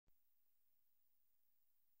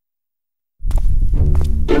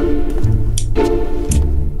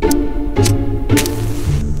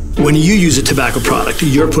When you use a tobacco product,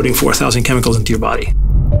 you're putting 4,000 chemicals into your body.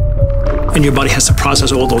 And your body has to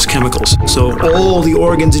process all those chemicals. So all the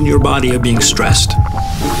organs in your body are being stressed.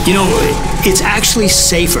 You know, it's actually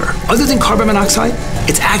safer, other than carbon monoxide,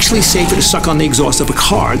 it's actually safer to suck on the exhaust of a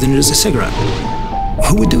car than it is a cigarette.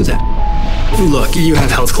 Who would do that? Look, you have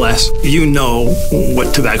health class. You know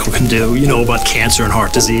what tobacco can do. You know about cancer and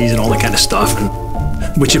heart disease and all that kind of stuff.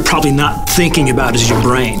 And what you're probably not thinking about is your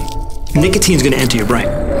brain. Nicotine is going to enter your brain.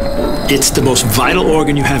 It's the most vital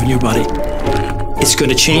organ you have in your body. It's going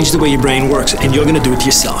to change the way your brain works, and you're going to do it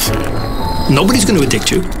yourself. Nobody's going to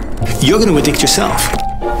addict you. You're going to addict yourself.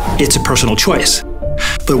 It's a personal choice.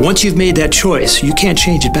 But once you've made that choice, you can't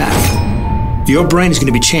change it back. Your brain is going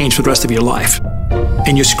to be changed for the rest of your life.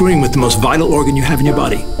 And you're screwing with the most vital organ you have in your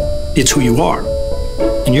body. It's who you are.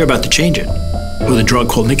 And you're about to change it with a drug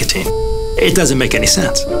called nicotine. It doesn't make any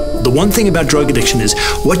sense. The one thing about drug addiction is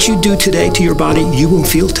what you do today to your body, you won't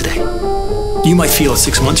feel today. You might feel it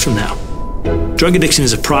 6 months from now. Drug addiction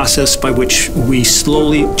is a process by which we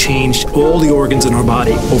slowly change all the organs in our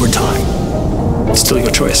body over time. It's still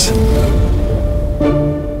your choice.